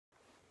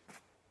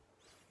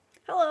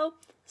Hello.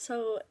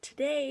 So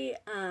today,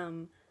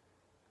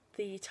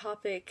 the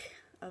topic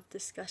of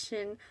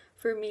discussion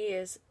for me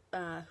is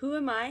who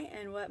am I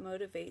and what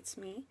motivates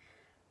me?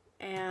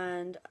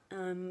 And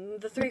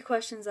the three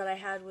questions that I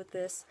had with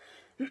this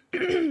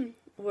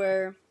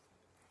were: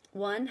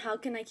 one, how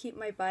can I keep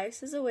my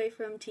biases away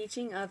from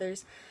teaching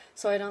others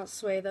so I don't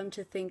sway them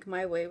to think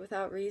my way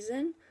without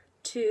reason?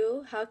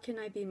 Two, how can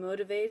I be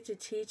motivated to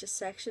teach a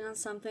section on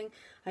something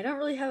I don't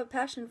really have a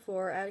passion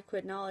for or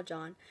adequate knowledge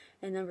on?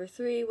 And number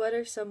three, what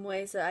are some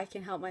ways that I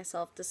can help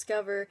myself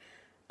discover,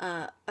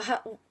 that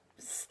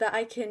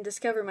I can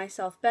discover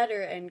myself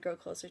better and grow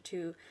closer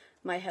to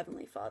my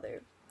Heavenly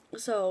Father?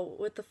 So,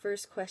 with the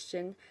first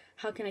question,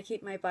 how can I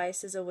keep my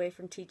biases away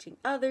from teaching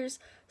others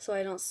so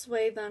I don't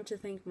sway them to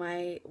think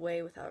my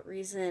way without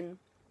reason?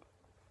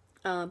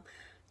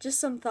 Just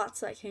some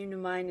thoughts that came to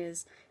mind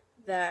is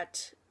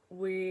that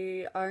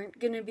we aren't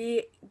going to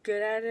be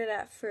good at it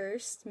at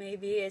first.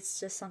 Maybe it's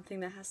just something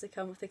that has to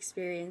come with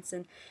experience,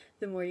 and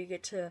the more you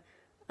get to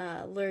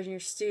learn your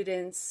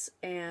students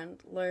and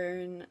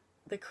learn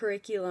the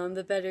curriculum,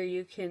 the better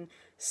you can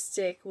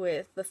stick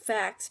with the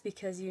facts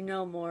because you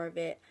know more of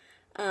it.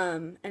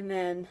 And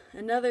then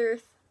another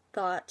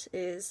thought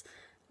is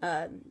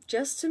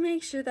just to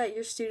make sure that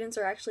your students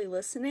are actually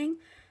listening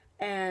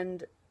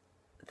and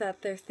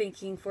that they're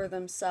thinking for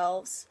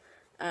themselves.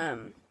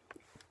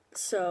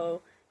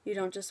 So you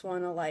don't just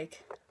want to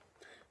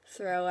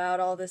throw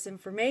out all this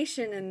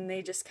information and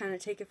they just kind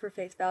of take it for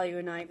face value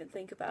and not even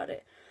think about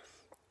it.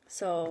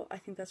 So I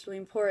think that's really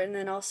important. And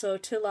then also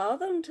to allow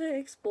them to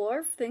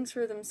explore things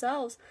for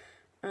themselves.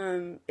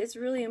 It's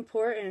really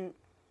important.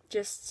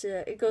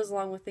 It goes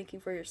along with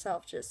thinking for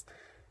yourself.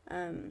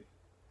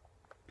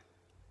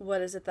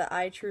 What is it that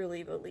I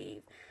truly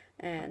believe,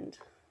 and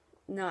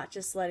not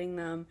just letting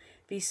them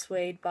be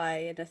swayed by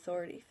an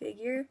authority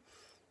figure.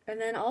 And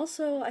then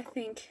also, I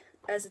think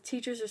as a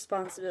teacher's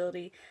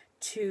responsibility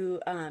to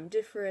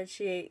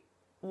differentiate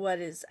what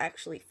is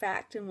actually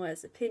fact and what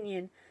is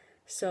opinion.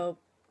 So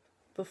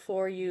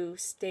before you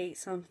state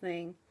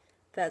something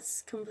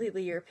that's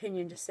completely your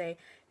opinion, to say,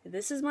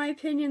 this is my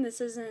opinion,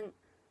 this isn't,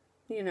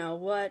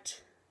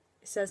 what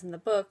it says in the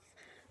book,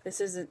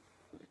 this isn't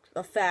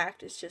a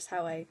fact, it's just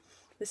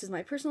this is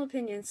my personal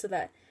opinion, so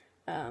that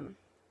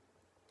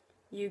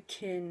you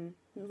can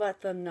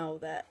let them know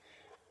that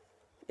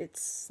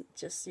it's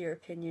just your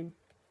opinion.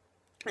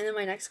 And then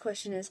my next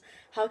question is,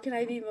 how can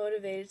I be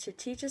motivated to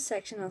teach a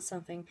section on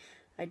something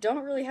I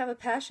don't really have a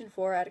passion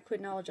for or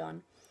adequate knowledge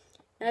on?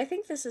 And I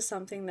think this is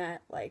something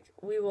that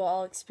we will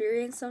all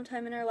experience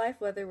sometime in our life,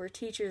 whether we're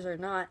teachers or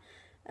not.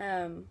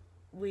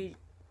 We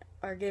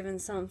are given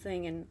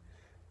something, and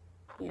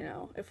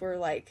if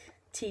we're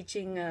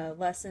teaching a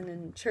lesson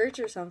in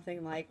church or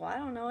something, I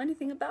don't know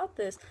anything about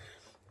this.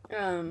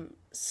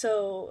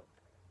 So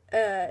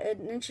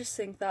an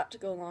interesting thought to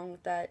go along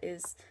with that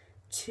is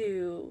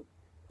to,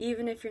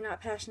 even if you're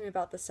not passionate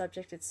about the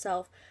subject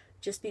itself,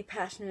 just be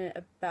passionate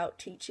about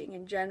teaching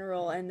in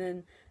general, and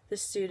then the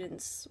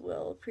students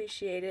will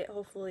appreciate it,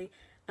 hopefully,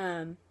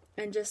 and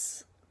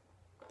just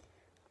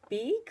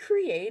be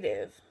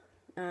creative.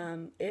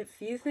 If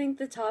you think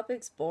the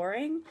topic's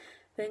boring,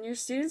 then your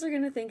students are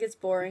going to think it's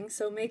boring,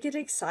 so make it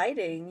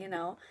exciting,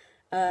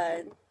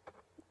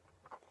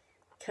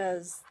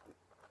 because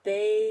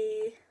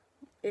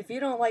if you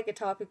don't like a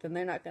topic, then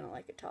they're not going to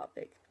like a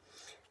topic.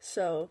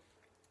 So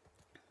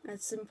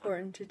that's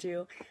important to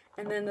do.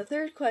 And then the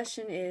third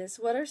question is,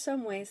 what are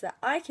some ways that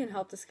I can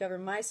help discover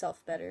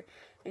myself better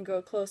and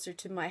grow closer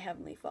to my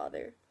Heavenly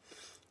Father?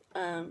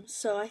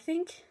 So I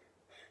think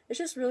it's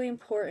just really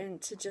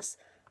important to just,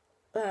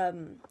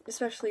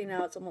 especially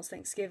now it's almost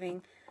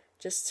Thanksgiving,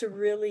 just to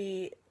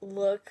really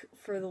look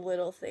for the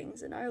little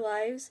things in our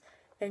lives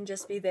and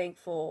just be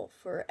thankful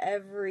for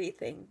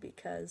everything,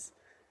 because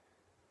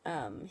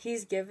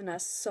He's given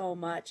us so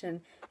much,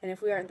 and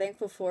if we aren't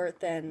thankful for it,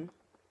 then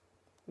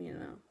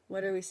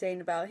what are we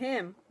saying about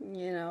Him?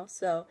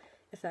 So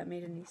if that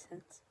made any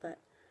sense. But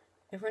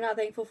if we're not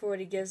thankful for what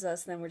He gives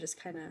us, then we're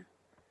just kind of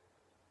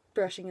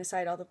brushing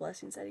aside all the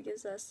blessings that He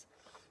gives us.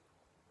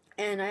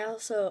 And I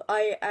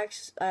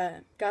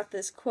actually got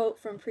this quote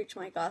from Preach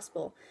My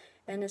Gospel,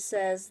 and it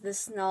says,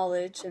 this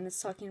knowledge, and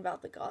it's talking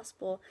about the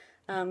gospel,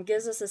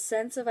 gives us a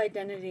sense of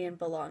identity and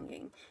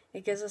belonging.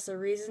 It gives us a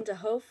reason to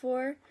hope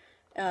for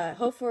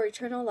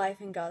eternal life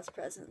in God's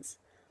presence.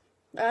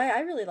 I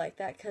really like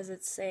that, because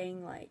it's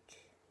saying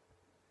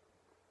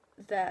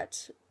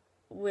that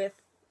with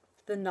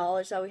the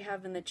knowledge that we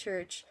have in the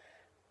church,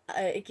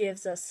 it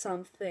gives us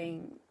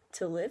something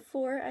to live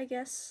for, I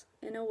guess,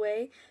 in a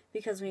way,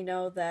 because we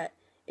know that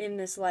in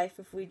this life,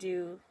 if we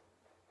do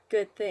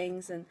good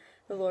things, and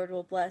the Lord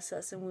will bless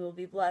us, and we will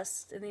be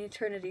blessed in the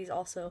eternities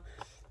also.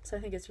 So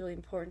I think it's really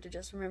important to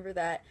just remember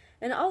that.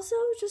 And also,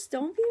 just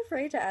don't be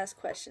afraid to ask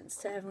questions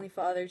to Heavenly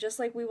Father, just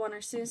like we want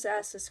our students to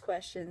ask us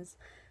questions.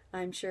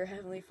 I'm sure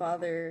Heavenly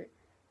Father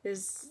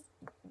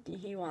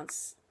He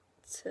wants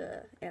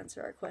to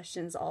answer our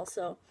questions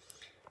also.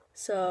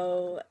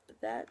 So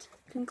that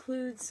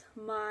concludes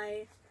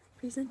my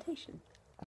presentation.